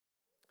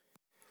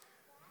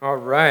All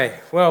right.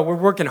 Well, we're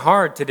working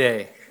hard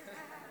today.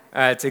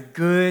 It's a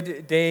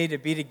good day to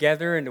be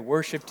together and to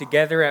worship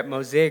together at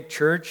Mosaic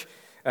Church.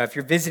 If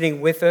you're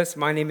visiting with us,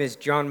 my name is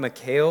John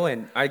McHale,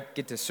 and I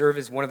get to serve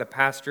as one of the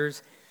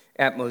pastors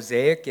at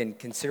Mosaic and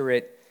consider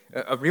it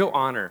a real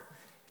honor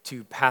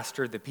to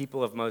pastor the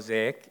people of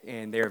Mosaic,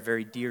 and they are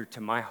very dear to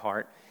my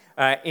heart.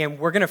 And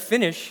we're going to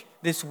finish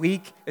this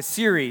week a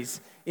series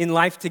in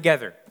Life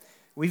Together.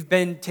 We've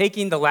been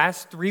taking the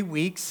last 3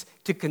 weeks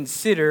to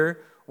consider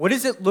what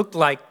does it look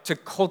like to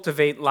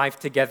cultivate life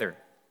together?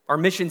 Our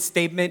mission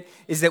statement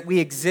is that we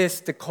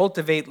exist to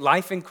cultivate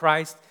life in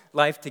Christ,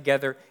 life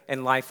together,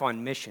 and life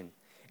on mission.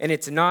 And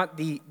it's not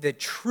the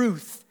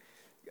truth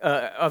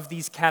of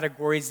these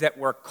categories that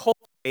we're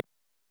cultivating,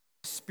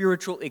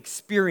 spiritual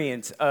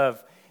experience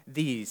of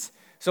these.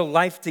 So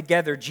life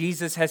together,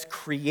 Jesus has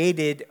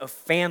created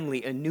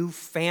a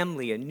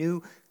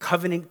new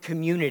covenant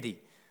community.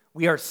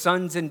 We are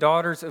sons and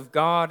daughters of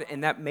God,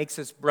 and that makes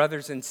us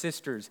brothers and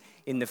sisters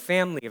in the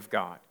family of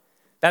God.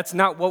 That's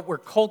not what we're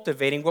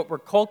cultivating. What we're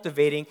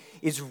cultivating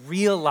is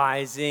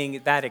realizing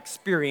that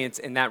experience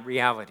and that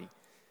reality.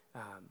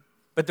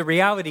 But the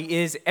reality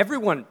is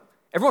everyone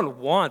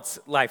wants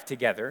life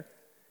together.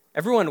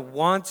 Everyone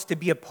wants to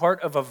be a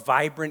part of a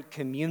vibrant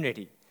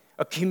community,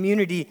 a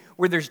community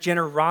where there's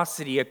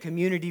generosity, a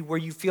community where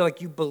you feel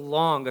like you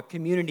belong, a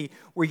community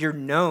where you're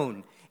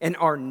known and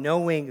are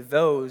knowing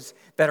those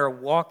that are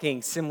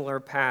walking similar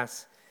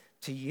paths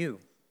to you.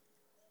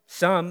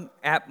 Some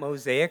at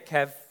Mosaic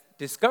have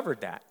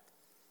discovered that,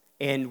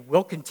 and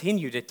we'll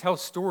continue to tell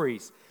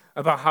stories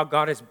about how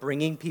God is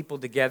bringing people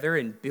together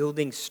and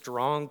building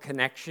strong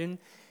connection,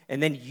 and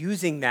then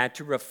using that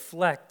to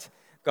reflect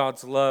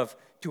God's love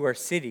to our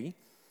city.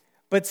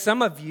 But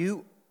some of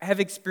you have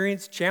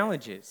experienced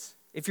challenges.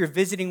 If you're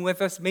visiting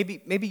with us,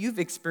 maybe you've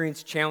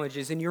experienced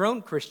challenges in your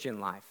own Christian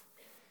life.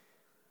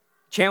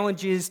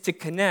 Challenges to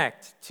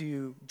connect,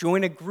 to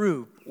join a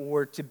group,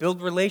 or to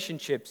build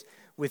relationships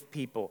with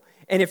people.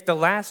 And if the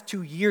last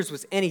 2 years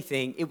was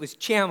anything, it was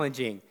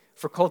challenging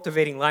for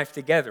cultivating life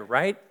together,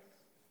 right?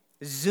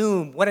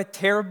 Zoom, what a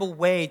terrible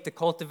way to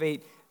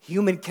cultivate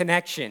human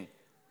connection.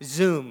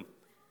 Zoom,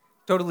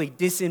 totally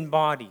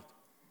disembodied.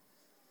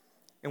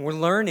 And we're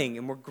learning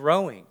and we're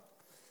growing.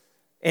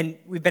 And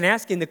we've been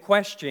asking the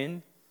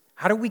question,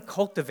 how do we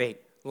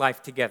cultivate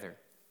life together?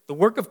 The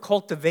work of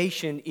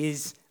cultivation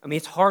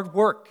it's hard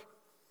work.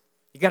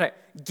 You got to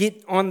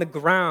get on the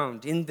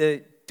ground, in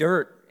the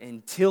dirt,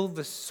 and till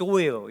the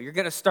soil. You're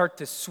going to start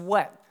to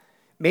sweat.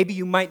 Maybe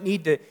you might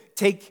need to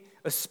take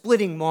a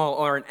splitting maul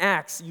or an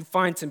axe. You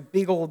find some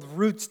big old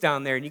roots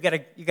down there, and you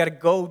got to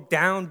go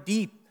down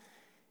deep,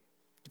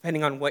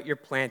 depending on what you're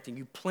planting.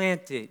 You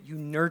plant it, you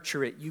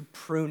nurture it, you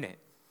prune it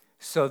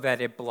so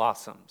that it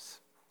blossoms.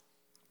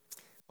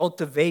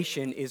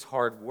 Cultivation is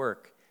hard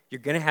work. You're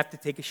going to have to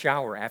take a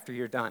shower after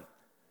you're done.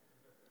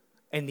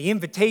 And the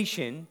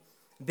invitation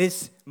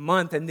this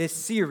month and this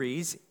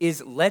series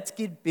is let's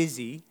get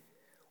busy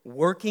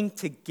working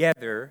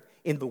together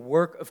in the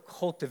work of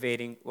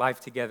cultivating life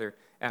together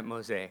at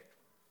Mosaic.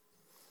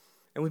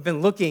 And we've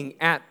been looking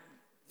at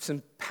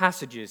some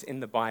passages in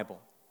the Bible.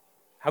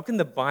 How can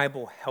the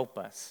Bible help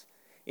us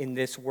in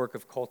this work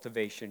of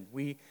cultivation?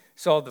 We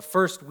saw the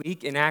first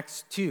week in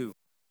Acts 2,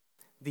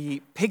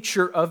 the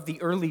picture of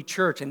the early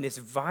church and this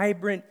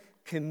vibrant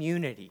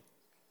community.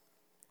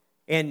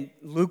 And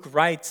Luke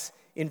writes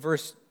in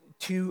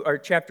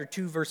chapter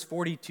 2, verse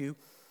 42,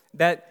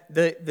 that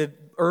the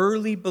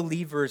early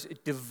believers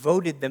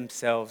devoted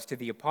themselves to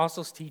the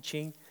apostles'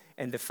 teaching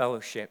and the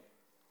fellowship.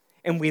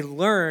 And we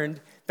learned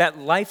that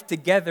life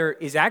together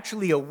is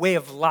actually a way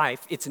of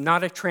life. It's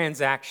not a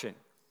transaction.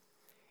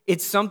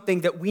 It's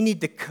something that we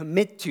need to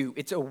commit to.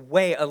 It's a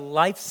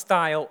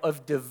lifestyle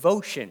of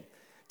devotion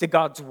to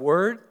God's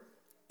word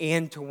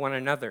and to one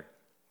another.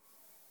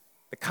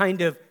 The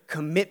kind of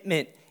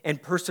commitment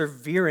and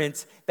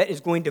perseverance that is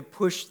going to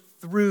push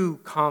through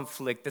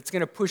conflict, that's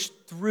going to push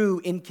through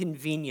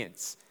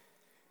inconvenience.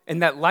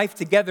 And that life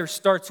together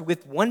starts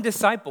with one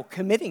disciple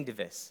committing to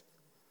this.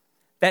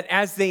 That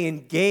as they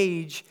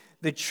engage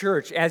the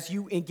church, as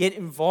you get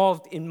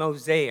involved in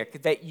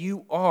Mosaic, that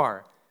you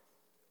are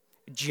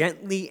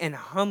gently and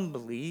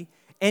humbly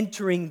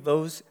entering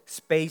those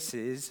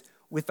spaces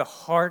with a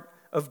heart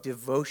of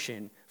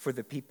devotion for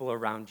the people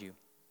around you.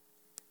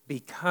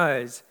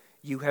 Because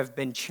you have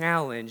been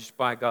challenged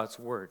by God's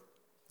word.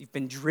 You've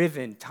been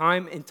driven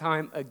time and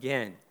time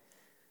again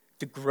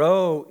to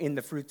grow in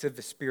the fruits of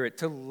the Spirit,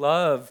 to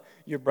love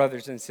your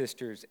brothers and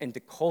sisters, and to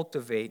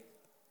cultivate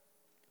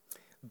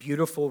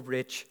beautiful,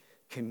 rich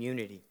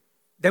community.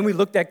 Then we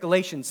looked at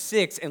Galatians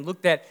 6 and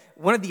looked at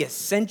one of the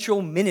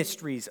essential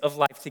ministries of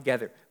life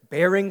together,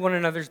 bearing one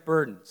another's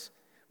burdens,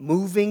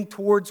 moving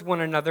towards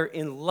one another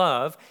in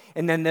love.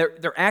 And then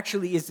there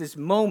actually is this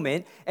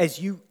moment as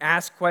you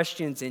ask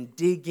questions and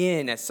dig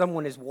in, as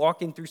someone is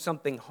walking through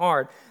something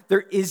hard, there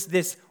is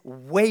this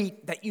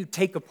weight that you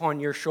take upon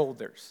your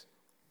shoulders.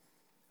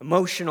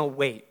 Emotional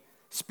weight,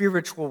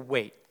 spiritual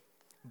weight.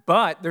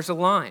 But there's a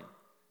line.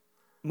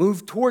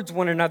 Move towards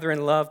one another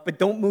in love, but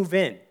don't move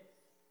in.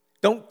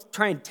 Don't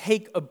try and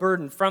take a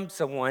burden from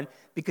someone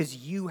because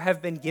you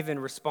have been given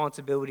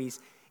responsibilities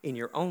in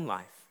your own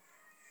life.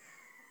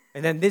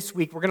 And then this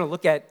week, we're going to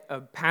look at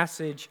a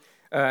passage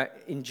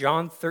in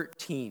John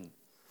 13.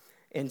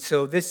 And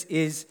so this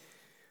is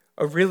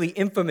a really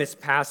infamous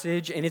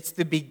passage, and it's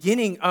the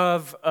beginning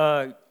of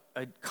a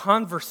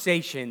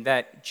conversation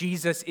that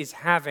Jesus is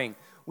having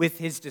with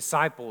his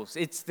disciples.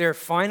 It's their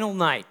final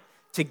night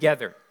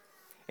together,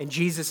 and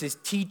Jesus is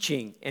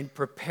teaching and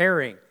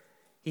preparing.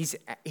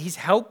 He's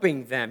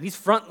helping them. He's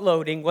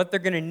front-loading what they're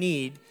going to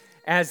need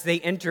as they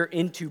enter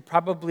into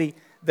probably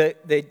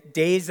the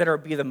days that are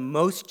be the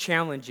most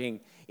challenging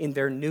in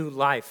their new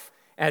life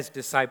as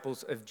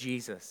disciples of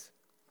Jesus.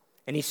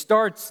 And he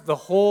starts the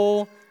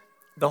whole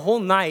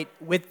night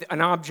with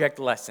an object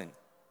lesson.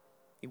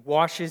 He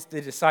washes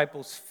the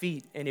disciples'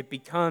 feet, and it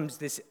becomes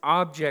this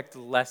object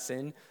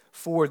lesson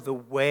for the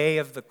way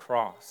of the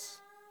cross.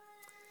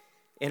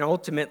 And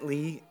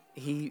ultimately,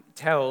 he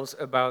tells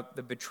about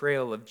the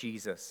betrayal of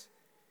Jesus.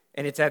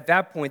 And it's at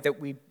that point that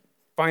we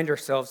find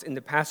ourselves in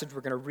the passage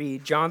we're going to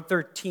read, John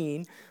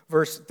 13,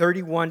 verse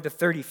 31 to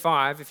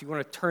 35. If you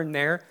want to turn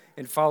there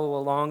and follow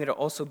along, it'll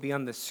also be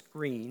on the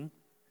screen.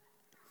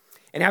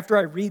 And after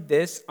I read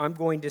this, I'm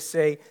going to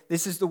say,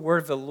 this is the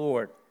word of the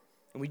Lord.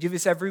 And we do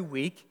this every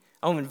week.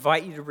 I'll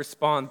invite you to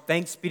respond,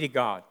 thanks be to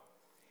God.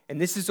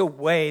 And this is a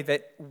way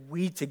that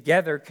we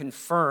together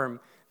confirm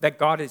that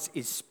God is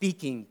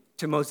speaking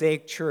to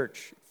Mosaic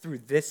Church through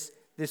this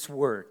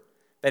word,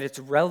 that it's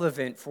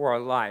relevant for our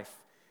life,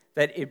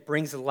 that it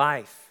brings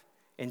life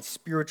and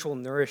spiritual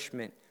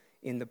nourishment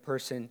in the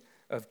person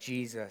of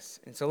Jesus.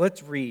 And so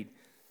let's read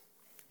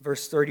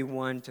verse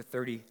 31 to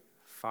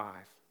 35.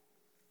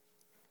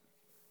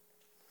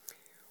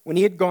 When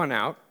he had gone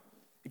out,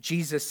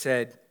 Jesus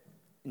said,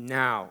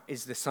 "Now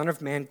is the Son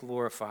of Man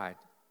glorified,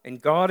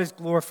 and God is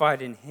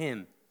glorified in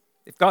him.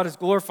 If God is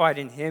glorified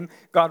in him,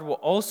 God will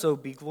also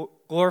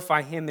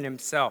glorify him in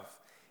himself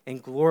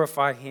and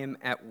glorify him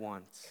at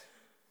once.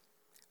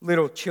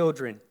 Little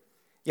children,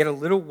 yet a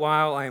little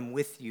while I am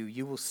with you.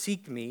 You will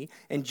seek me,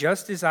 and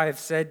just as I have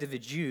said to the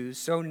Jews,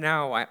 so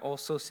now I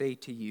also say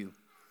to you,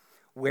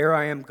 where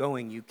I am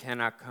going you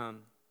cannot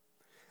come.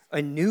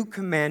 A new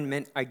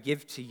commandment I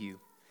give to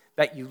you,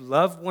 that you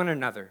love one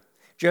another.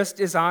 Just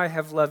as I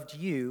have loved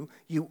you,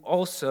 you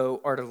also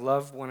are to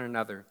love one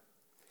another.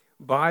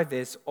 By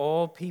this,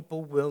 all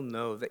people will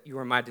know that you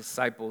are my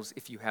disciples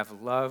if you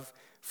have love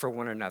for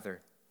one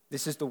another."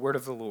 This is the word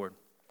of the Lord.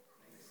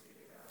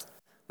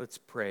 Let's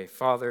pray.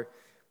 Father,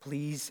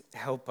 please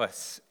help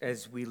us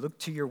as we look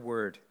to your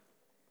word.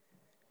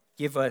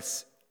 Give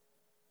us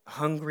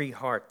hungry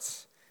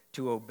hearts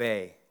to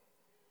obey,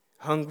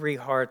 hungry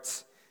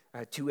hearts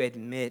to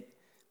admit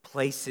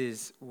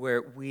places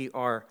where we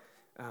are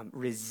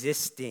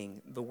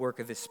resisting the work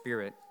of the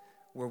Spirit,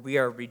 where we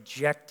are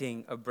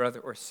rejecting a brother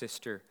or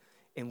sister.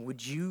 And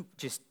would you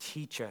just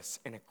teach us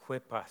and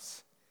equip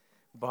us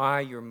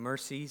by your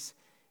mercies,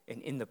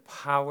 and in the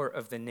power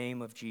of the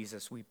name of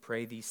Jesus, we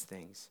pray these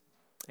things.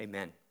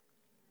 Amen.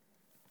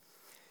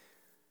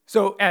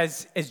 So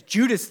as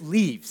Judas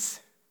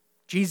leaves,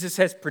 Jesus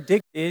has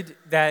predicted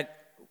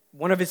that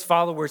one of his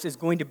followers is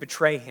going to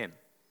betray him,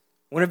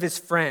 one of his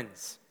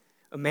friends,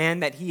 a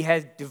man that he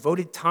had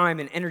devoted time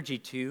and energy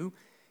to.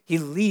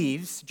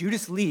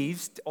 Judas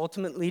leaves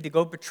ultimately to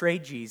go betray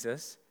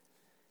Jesus.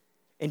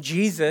 And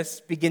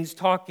Jesus begins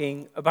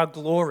talking about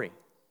glory.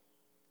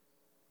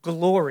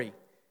 Glory.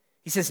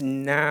 He says,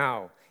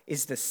 "Now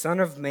is the Son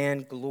of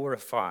Man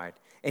glorified,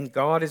 and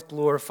God is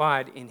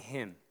glorified in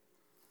him."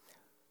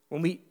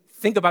 When we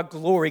think about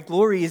glory,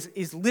 glory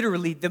is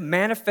literally the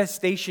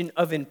manifestation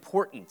of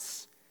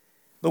importance.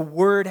 The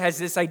word has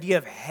this idea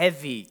of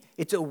heavy.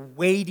 It's a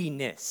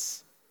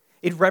weightiness.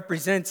 It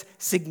represents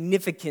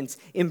significance,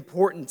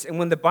 importance. And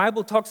when the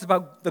Bible talks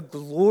about the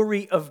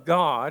glory of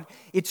God,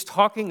 it's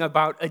talking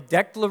about a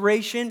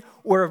declaration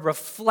or a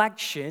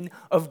reflection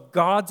of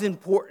God's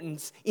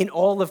importance in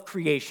all of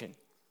creation.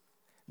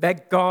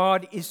 That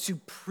God is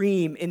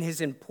supreme in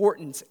his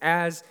importance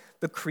as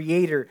the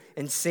creator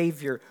and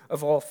savior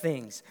of all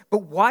things.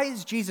 But why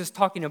is Jesus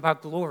talking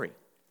about glory?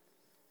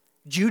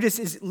 Judas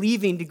is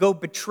leaving to go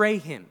betray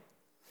him.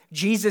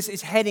 Jesus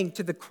is heading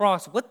to the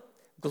cross. What?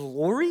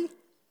 Glory?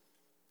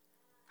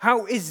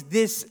 How is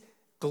this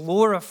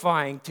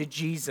glorifying to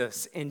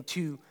Jesus and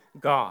to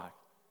God?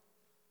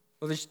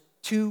 Well, there's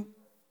two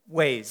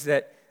ways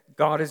that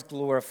God is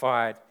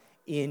glorified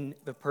in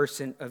the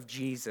person of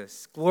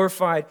Jesus.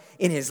 Glorified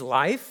in his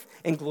life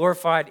and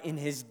glorified in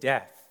his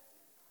death.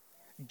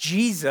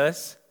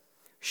 Jesus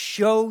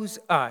shows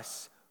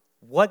us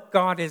what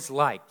God is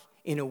like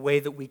in a way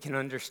that we can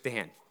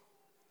understand.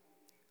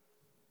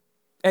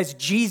 As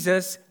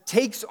Jesus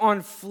takes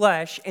on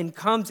flesh and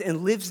comes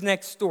and lives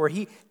next door,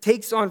 he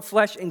takes on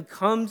flesh and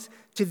comes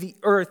to the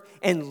earth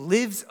and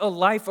lives a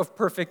life of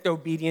perfect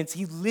obedience.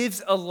 He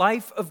lives a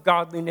life of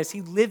godliness.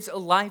 He lives a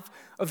life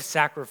of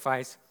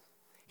sacrifice.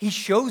 He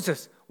shows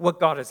us what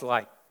God is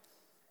like.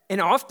 And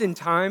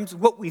oftentimes,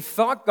 what we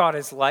thought God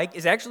is like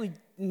is actually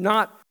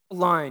not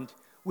aligned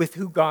with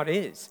who God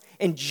is.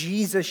 And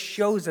Jesus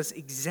shows us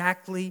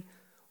exactly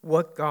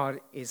what God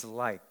is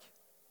like.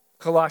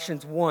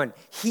 Colossians 1,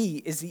 he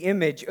is the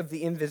image of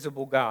the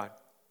invisible God.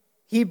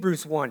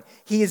 Hebrews 1,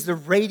 he is the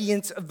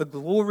radiance of the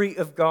glory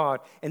of God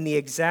and the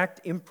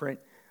exact imprint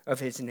of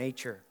his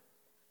nature.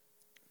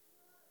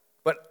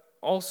 But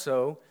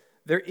also,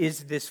 there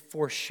is this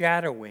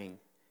foreshadowing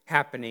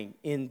happening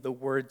in the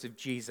words of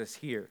Jesus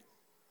here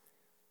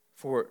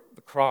for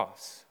the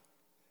cross,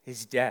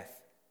 his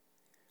death,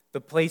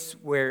 the place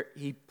where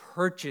he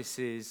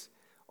purchases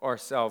our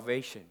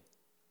salvation.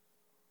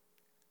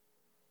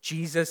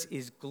 Jesus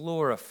is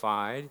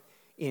glorified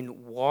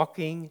in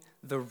walking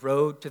the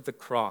road to the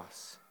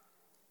cross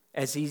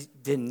as he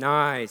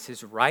denies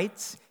his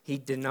rights, he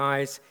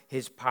denies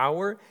his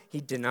power,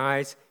 he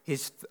denies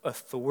his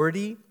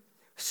authority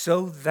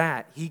so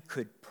that he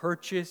could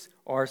purchase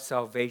our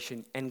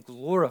salvation and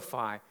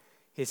glorify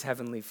his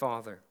heavenly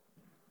Father.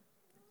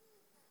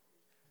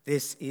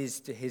 This is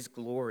to his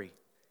glory.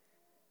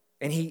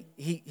 And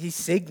he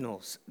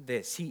signals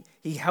this.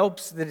 He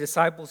helps the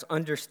disciples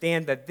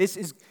understand that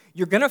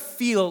you're going to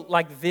feel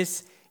like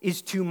this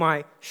is to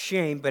my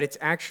shame, but it's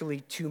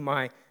actually to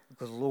my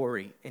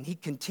glory. And he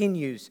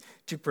continues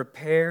to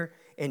prepare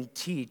and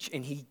teach,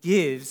 and he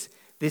gives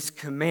this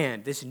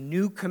command, this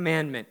new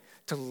commandment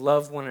to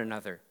love one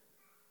another.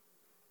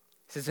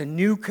 This is a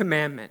new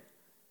commandment.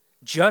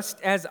 Just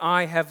as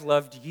I have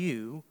loved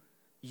you,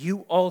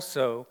 you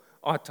also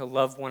ought to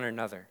love one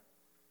another.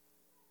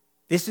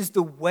 This is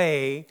the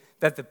way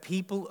that the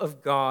people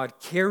of God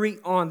carry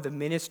on the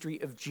ministry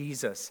of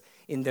Jesus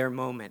in their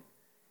moment.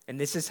 And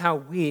this is how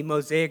we,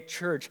 Mosaic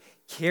Church,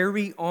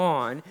 carry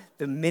on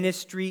the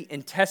ministry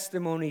and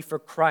testimony for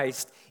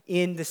Christ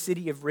in the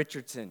city of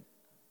Richardson.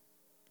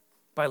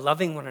 By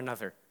loving one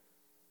another,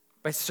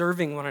 by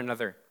serving one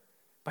another,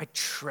 by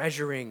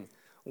treasuring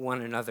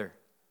one another,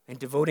 and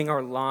devoting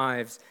our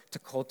lives to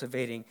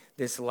cultivating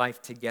this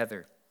life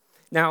together.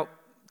 Now,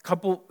 a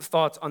couple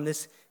thoughts on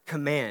this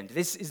command.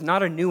 This is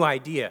not a new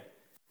idea.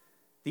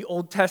 The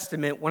Old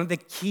Testament, one of the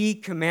key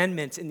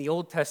commandments in the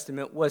Old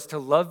Testament was to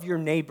love your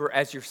neighbor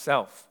as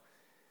yourself.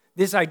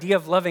 This idea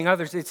of loving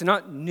others, it's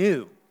not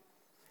new.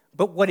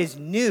 But what is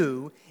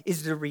new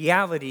is the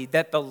reality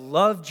that the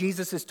love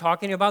Jesus is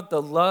talking about,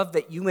 the love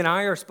that you and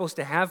I are supposed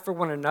to have for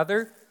one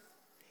another,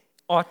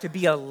 ought to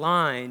be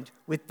aligned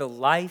with the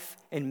life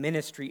and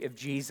ministry of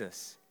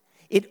Jesus.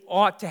 It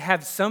ought to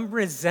have some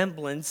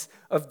resemblance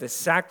of the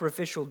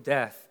sacrificial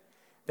death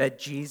that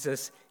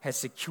Jesus has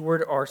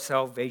secured our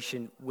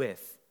salvation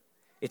with.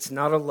 It's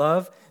not a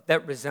love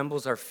that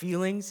resembles our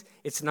feelings.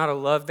 It's not a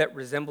love that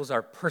resembles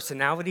our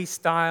personality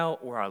style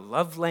or our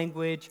love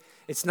language.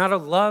 It's not a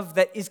love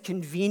that is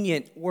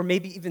convenient or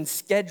maybe even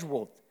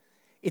scheduled.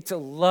 It's a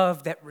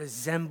love that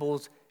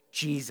resembles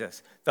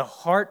Jesus, the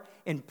heart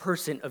and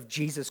person of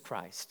Jesus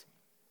Christ.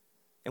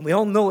 And we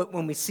all know it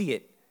when we see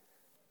it.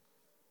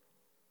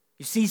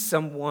 You see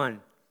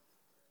someone,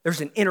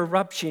 there's an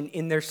interruption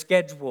in their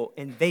schedule,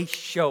 and they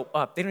show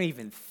up. They don't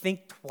even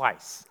think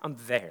twice. I'm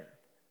there.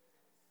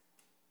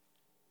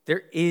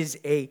 There is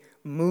a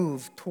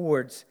move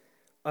towards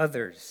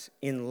others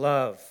in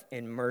love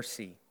and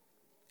mercy.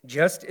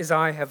 Just as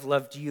I have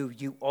loved you,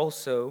 you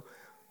also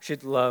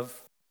should love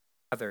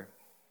another.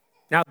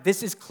 Now,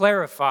 this is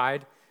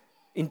clarified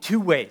in two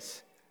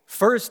ways.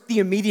 First, the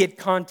immediate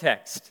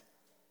context.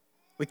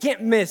 We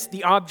can't miss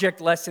the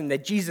object lesson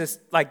that Jesus,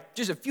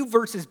 just a few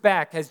verses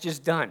back, has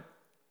just done.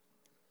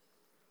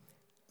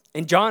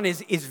 And John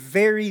is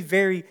very,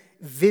 very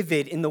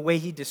vivid in the way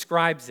he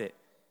describes it.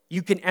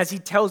 You can, as he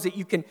tells it,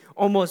 you can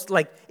almost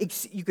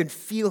you can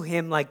feel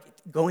him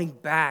going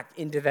back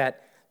into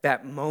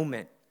that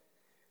moment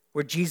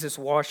where Jesus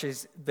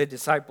washes the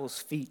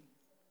disciples' feet.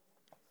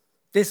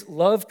 This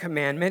love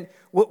commandment,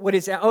 what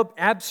is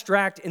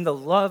abstract in the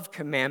love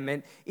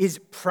commandment is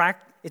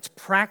it's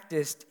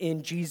practiced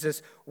in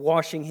Jesus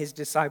washing his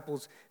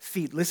disciples'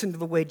 feet. Listen to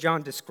the way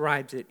John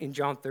describes it in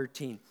John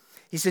 13.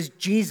 He says,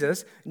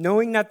 Jesus,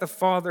 knowing that the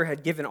Father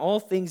had given all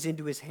things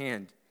into his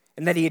hand,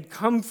 and that he had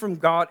come from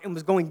God and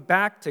was going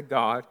back to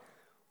God,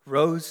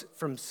 rose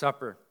from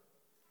supper.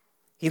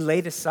 He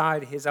laid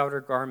aside his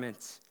outer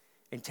garments,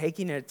 and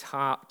taking a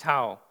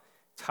towel,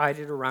 tied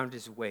it around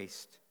his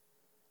waist.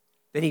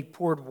 Then he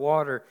poured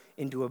water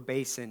into a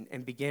basin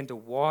and began to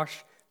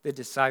wash the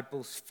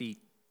disciples' feet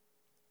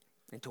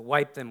and to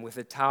wipe them with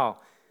a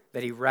towel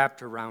that he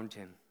wrapped around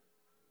him.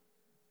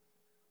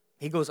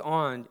 He goes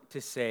on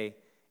to say,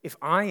 if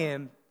I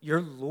am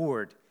your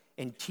Lord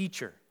and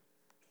teacher,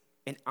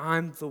 and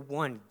I'm the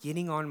one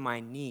getting on my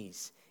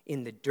knees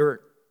in the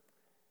dirt,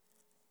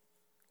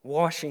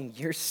 washing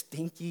your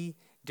stinky,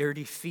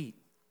 dirty feet,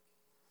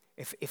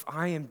 if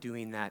I am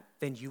doing that,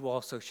 then you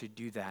also should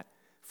do that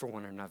for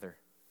one another.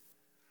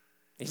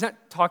 He's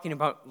not talking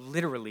about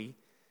literally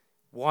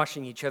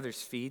washing each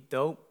other's feet,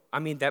 though. I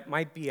mean, that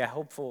might be a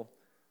helpful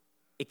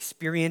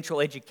experiential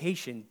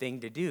education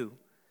thing to do.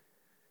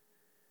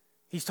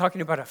 He's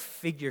talking about a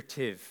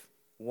figurative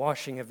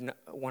washing of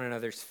one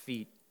another's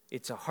feet.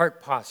 It's a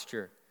heart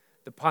posture,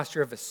 the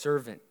posture of a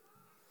servant.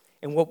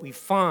 And what we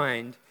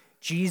find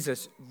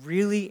Jesus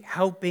really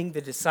helping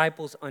the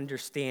disciples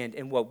understand,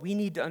 and what we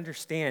need to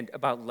understand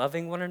about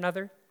loving one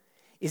another,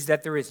 is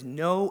that there is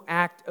no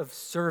act of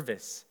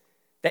service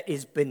that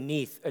is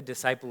beneath a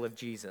disciple of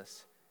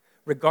Jesus.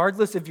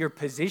 Regardless of your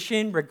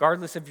position,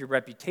 regardless of your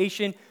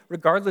reputation,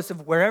 regardless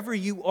of wherever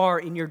you are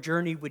in your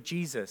journey with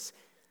Jesus,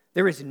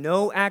 there is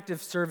no act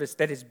of service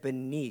that is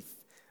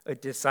beneath a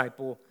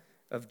disciple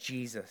of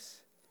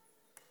Jesus.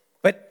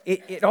 But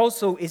it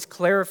also is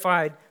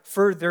clarified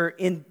further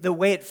in the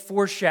way it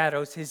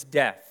foreshadows his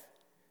death.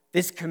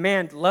 This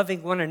command,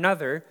 loving one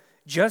another,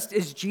 just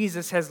as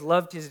Jesus has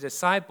loved his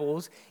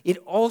disciples, it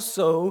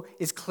also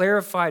is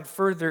clarified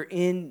further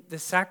in the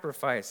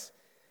sacrifice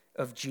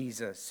of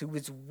Jesus, who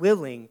was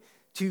willing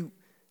to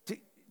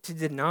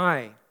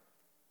deny.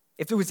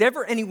 If there was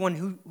ever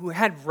anyone who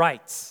had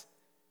rights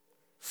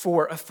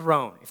for a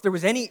throne, if there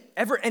was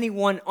ever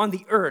anyone on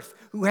the earth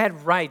who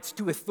had rights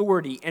to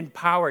authority and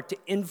power, to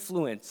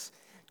influence,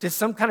 to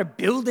some kind of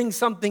building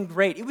something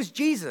great, it was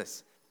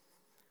Jesus.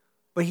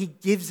 But he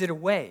gives it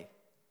away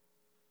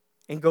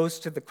and goes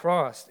to the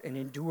cross and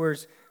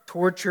endures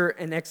torture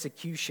and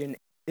execution.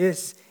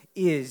 This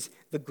is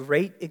the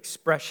great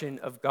expression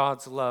of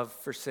God's love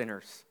for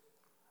sinners,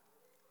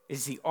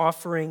 is the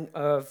offering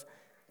of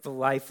the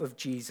life of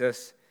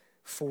Jesus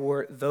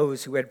for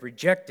those who had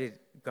rejected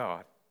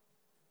God.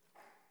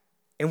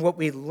 And what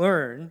we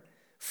learn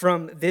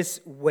from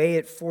this way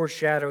it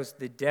foreshadows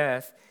the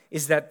death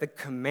is that the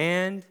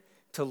command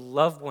to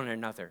love one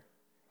another,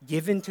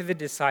 given to the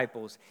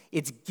disciples,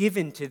 it's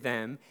given to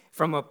them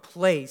from a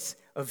place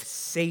of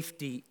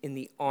safety in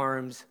the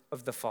arms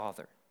of the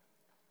Father.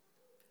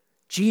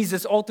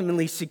 Jesus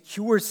ultimately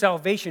secures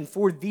salvation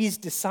for these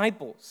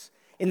disciples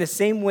in the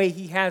same way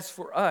he has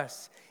for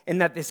us,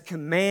 and that this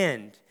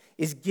command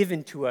is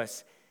given to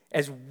us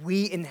as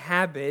we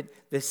inhabit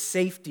the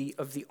safety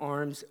of the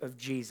arms of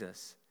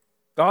Jesus.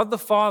 God the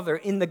Father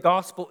in the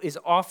gospel is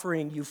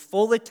offering you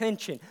full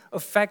attention,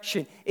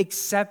 affection,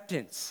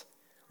 acceptance,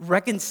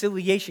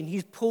 reconciliation.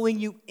 He's pulling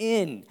you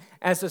in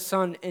as a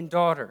son and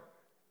daughter.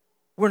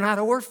 We're not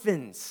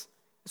orphans.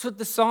 That's what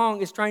the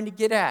song is trying to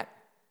get at.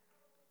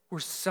 We're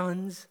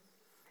sons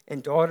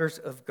and daughters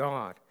of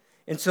God.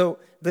 And so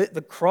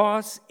the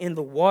cross and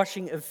the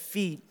washing of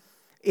feet,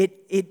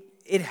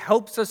 it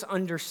helps us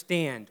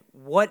understand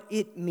what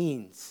it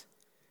means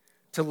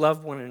to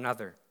love one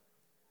another.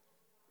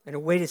 And a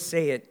way to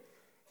say it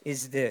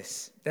is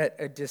this, that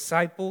a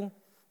disciple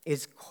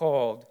is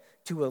called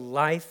to a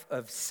life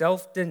of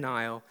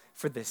self-denial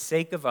for the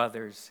sake of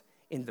others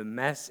in the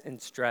mess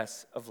and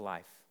stress of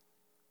life.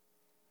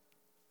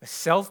 A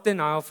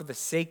self-denial for the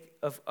sake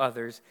of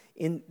others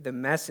in the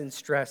mess and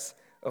stress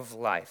of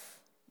life.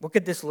 What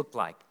could this look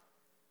like?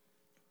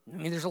 I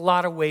mean, there's a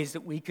lot of ways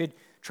that we could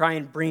try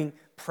and bring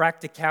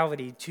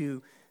practicality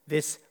to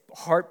this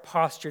heart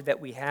posture that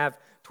we have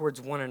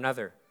towards one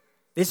another.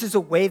 This is a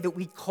way that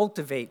we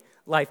cultivate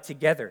life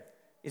together,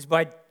 is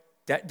by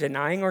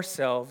denying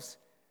ourselves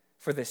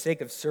for the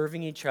sake of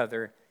serving each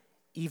other,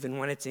 even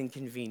when it's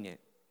inconvenient,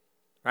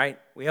 right?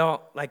 We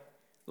all,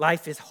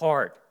 life is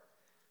hard.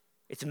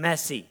 It's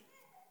messy.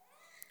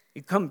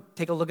 You come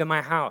take a look at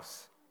my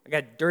house. I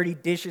got dirty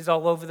dishes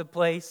all over the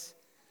place.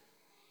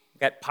 I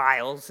got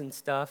piles and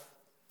stuff.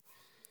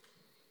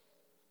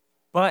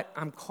 But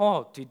I'm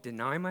called to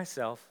deny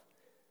myself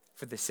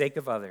for the sake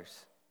of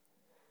others.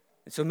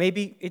 And so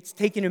maybe it's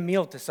taking a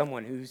meal to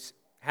someone who's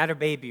had a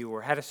baby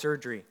or had a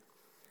surgery.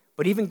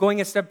 But even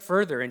going a step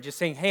further and just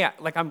saying, hey,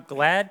 I'm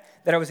glad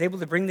that I was able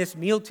to bring this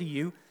meal to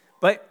you,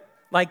 but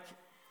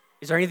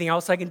is there anything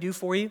else I can do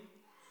for you?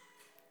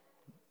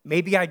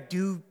 Maybe I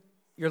do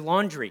your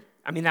laundry.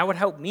 I mean, that would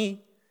help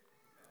me.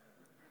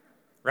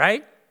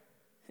 Right?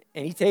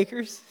 Any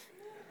takers?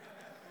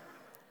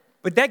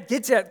 But that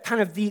gets at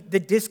kind of the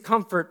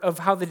discomfort of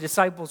how the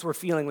disciples were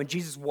feeling when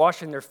Jesus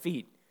washing their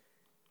feet.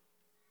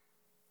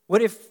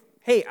 What if,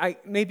 hey,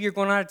 maybe you're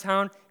going out of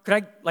town.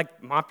 Could I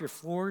mop your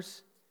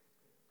floors?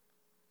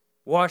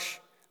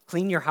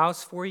 Clean your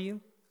house for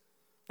you?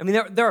 I mean,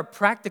 there are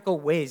practical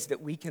ways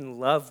that we can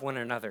love one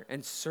another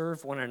and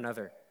serve one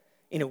another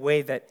in a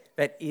way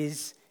that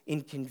is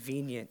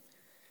inconvenient.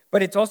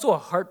 But it's also a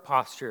heart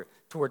posture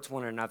towards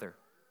one another.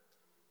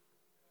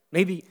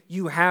 Maybe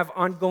you have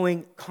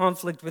ongoing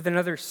conflict with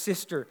another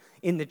sister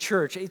in the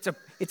church. It's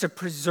a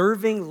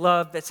preserving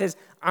love that says,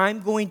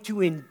 I'm going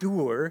to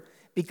endure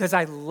because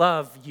I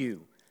love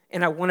you,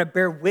 and I want to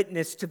bear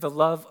witness to the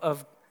love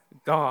of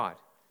God.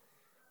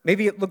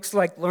 Maybe it looks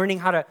like learning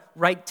how to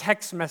write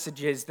text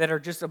messages that are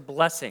just a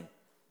blessing.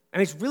 I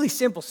mean, it's really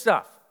simple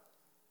stuff.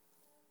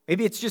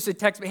 Maybe it's just a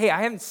text, hey,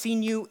 I haven't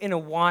seen you in a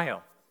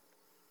while,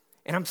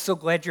 and I'm so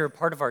glad you're a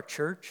part of our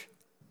church.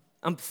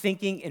 I'm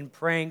thinking and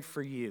praying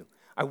for you.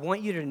 I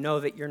want you to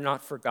know that you're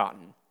not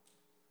forgotten,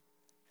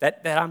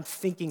 that I'm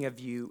thinking of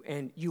you,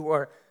 and you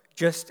are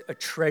just a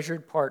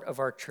treasured part of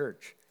our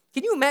church.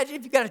 Can you imagine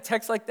if you got a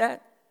text like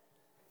that?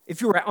 If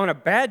you were on a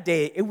bad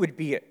day, it would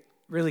be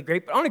really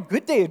great, but on a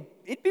good day,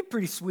 it'd be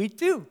pretty sweet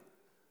too.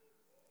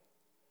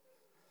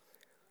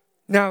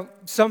 Now,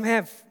 some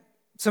have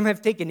Some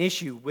have taken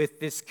issue with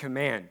this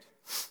command.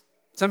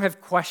 Some have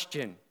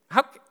questioned,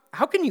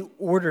 how can you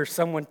order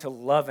someone to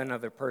love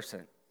another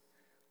person?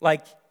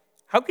 Like,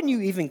 how can you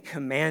even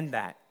command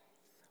that,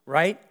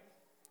 right?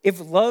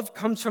 If love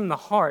comes from the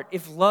heart,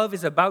 if love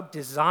is about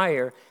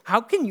desire,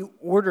 how can you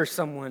order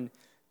someone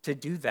to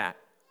do that?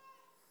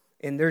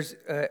 And there's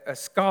a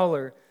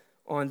scholar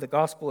on the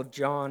Gospel of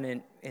John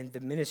and the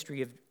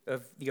ministry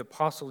of the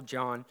Apostle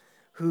John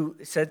who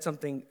said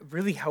something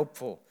really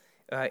helpful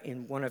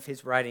in one of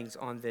his writings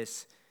on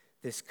this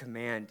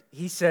command.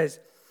 He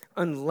says,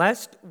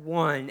 unless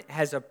one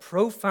has a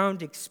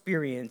profound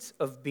experience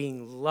of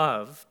being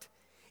loved,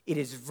 it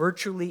is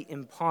virtually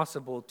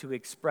impossible to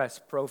express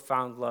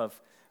profound love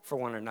for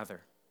one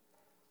another.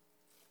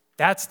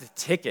 That's the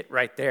ticket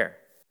right there,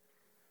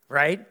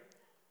 right?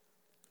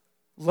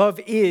 Love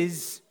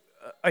is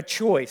a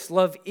choice.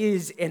 Love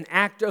is an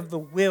act of the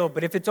will,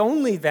 but if it's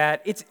only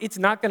that, it's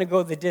not going to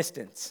go the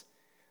distance,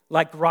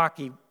 like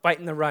Rocky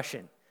fighting the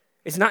Russian.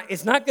 It's not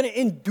going to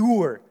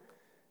endure.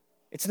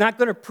 It's not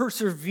going to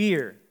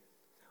persevere.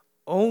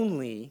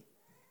 Only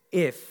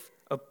if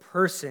a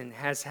person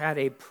has had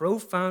a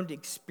profound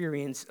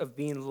experience of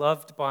being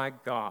loved by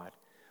God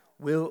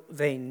will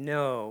they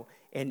know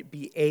and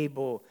be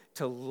able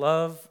to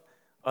love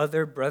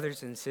other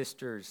brothers and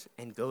sisters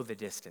and go the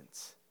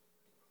distance.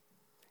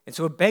 And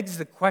so it begs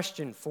the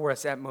question for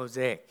us at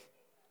Mosaic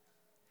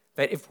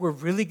that if we're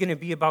really going to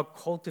be about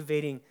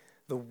cultivating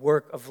the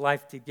work of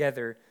life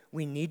together,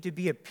 we need to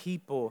be a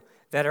people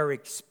that are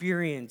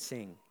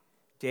experiencing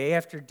day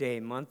after day,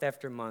 month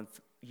after month,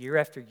 year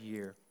after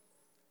year,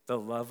 the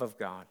love of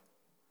God.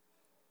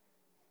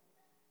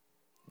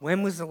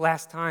 When was the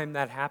last time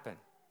that happened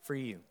for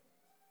you?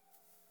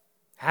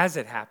 Has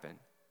it happened?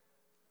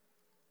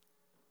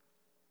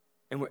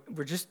 And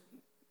we're just,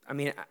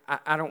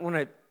 I don't want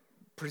to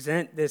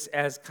present this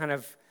as kind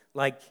of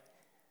like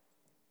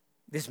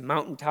this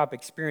mountaintop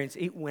experience.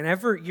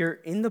 Whenever you're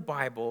in the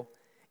Bible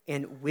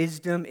and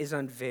wisdom is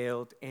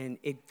unveiled and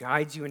it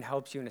guides you and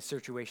helps you in a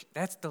situation,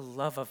 that's the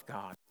love of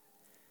God.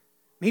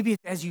 Maybe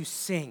it's as you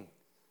sing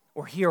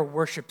or hear a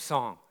worship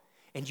song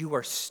and you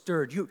are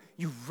stirred. You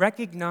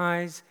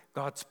recognize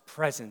God's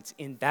presence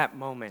in that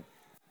moment.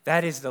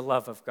 That is the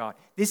love of God.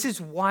 This is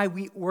why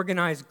we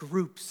organize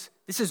groups.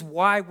 This is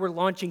why we're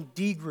launching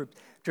D groups,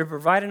 to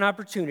provide an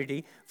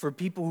opportunity for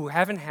people who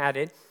haven't had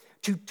it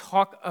to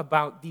talk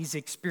about these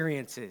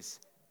experiences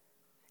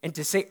and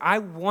to say, I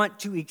want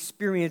to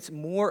experience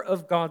more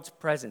of God's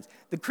presence.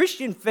 The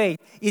Christian faith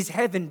is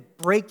heaven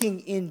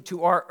breaking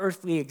into our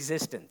earthly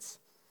existence.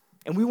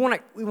 And we want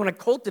to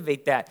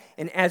cultivate that.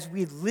 And as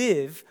we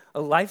live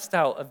a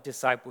lifestyle of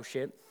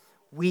discipleship,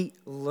 we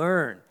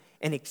learn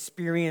and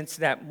experience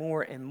that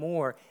more and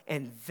more.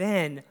 And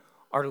then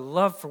our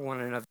love for one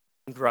another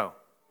can grow.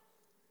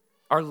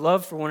 Our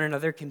love for one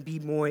another can be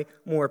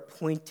more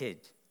pointed.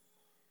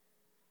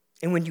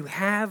 And when you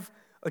have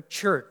a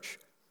church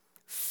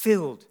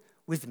filled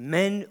with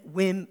men,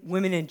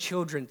 women, and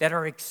children that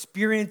are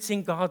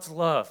experiencing God's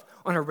love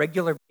on a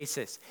regular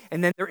basis,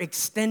 and then they're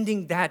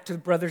extending that to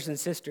brothers and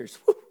sisters,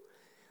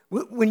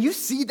 when you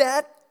see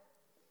that,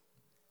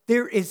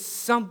 there is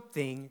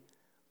something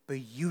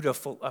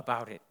beautiful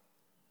about it.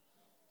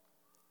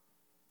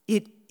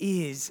 It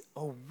is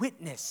a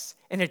witness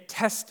and a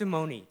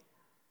testimony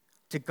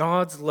to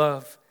God's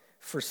love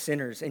for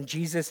sinners. And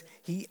Jesus,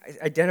 he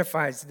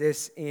identifies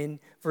this in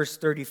verse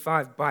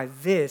 35. By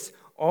this,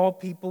 all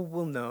people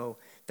will know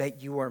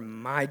that you are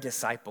my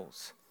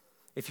disciples,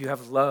 if you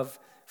have love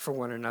for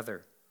one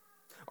another.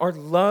 Our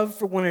love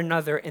for one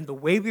another and the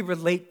way we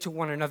relate to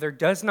one another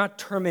does not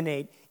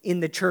terminate in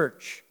the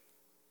church.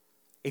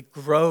 It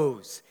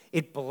grows,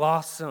 it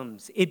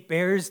blossoms, it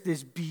bears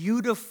this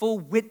beautiful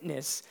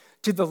witness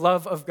to the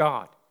love of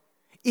God.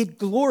 It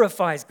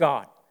glorifies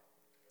God.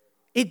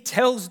 It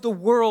tells the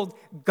world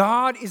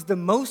God is the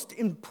most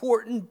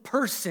important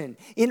person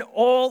in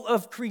all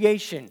of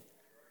creation.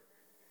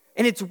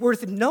 And it's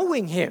worth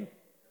knowing him.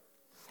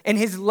 And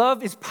his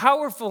love is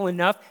powerful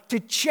enough to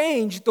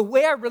change the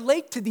way I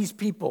relate to these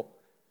people.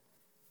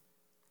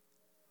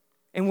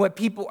 And what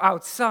people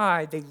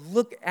outside, they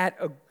look at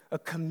a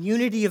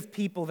community of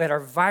people that are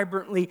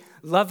vibrantly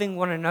loving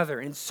one another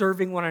and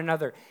serving one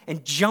another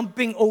and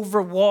jumping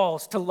over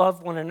walls to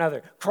love one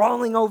another,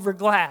 crawling over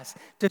glass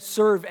to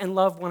serve and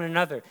love one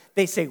another.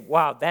 They say,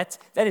 wow, that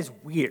is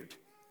weird.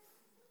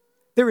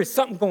 There is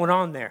something going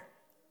on there.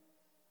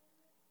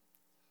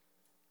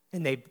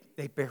 And they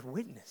bear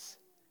witness.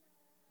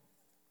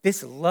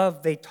 This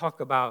love they talk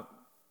about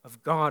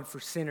of God for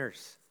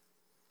sinners,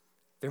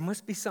 there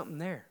must be something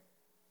there.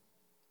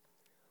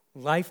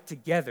 Life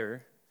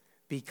together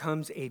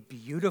becomes a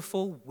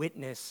beautiful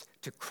witness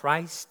to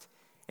Christ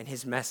and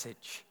his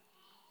message.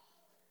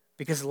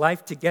 Because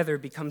life together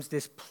becomes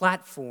this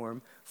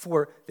platform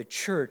for the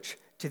church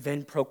to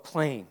then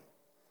proclaim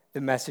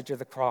the message of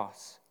the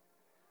cross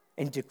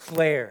and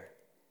declare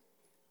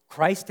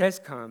Christ has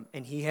come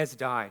and he has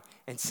died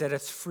and set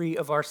us free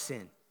of our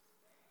sin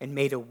and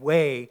made a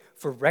way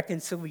for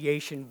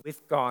reconciliation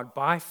with God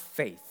by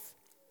faith.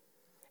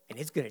 and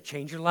it's going to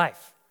change your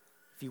life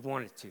if you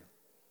want it to.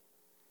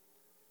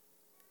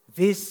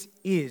 This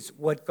is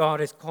what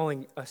God is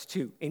calling us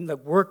to in the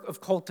work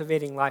of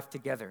cultivating life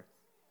together.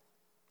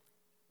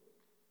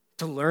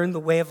 To learn the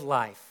way of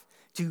life,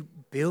 to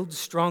build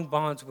strong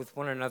bonds with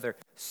one another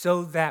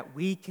so that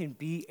we can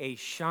be a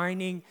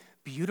shining,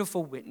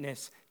 beautiful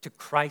witness to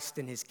Christ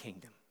and his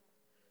kingdom.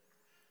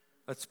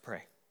 Let's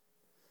pray.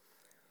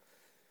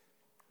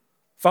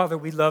 Father,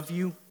 we love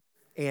you,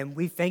 and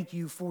we thank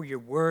you for your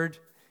word,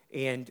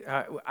 and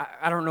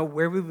I don't know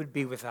where we would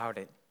be without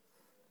it.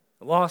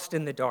 Lost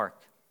in the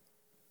dark,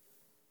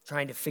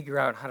 trying to figure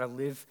out how to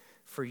live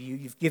for you.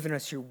 You've given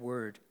us your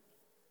word.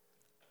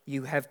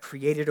 You have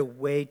created a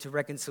way to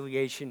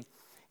reconciliation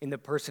in the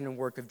person and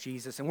work of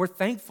Jesus, and we're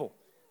thankful.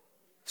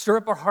 Stir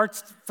up our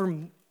hearts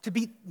to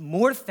be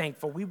more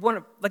thankful. We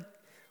want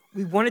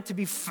it to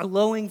be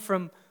flowing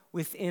from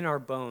within our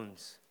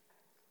bones.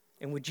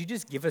 And would you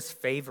just give us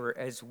favor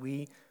as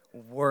we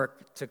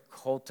work to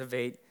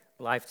cultivate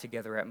life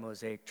together at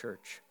Mosaic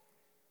Church?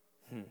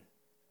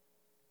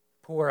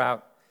 Pour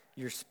out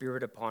your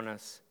Spirit upon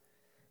us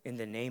in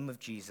the name of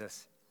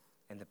Jesus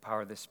and the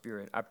power of the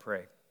Spirit. I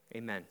pray.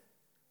 Amen.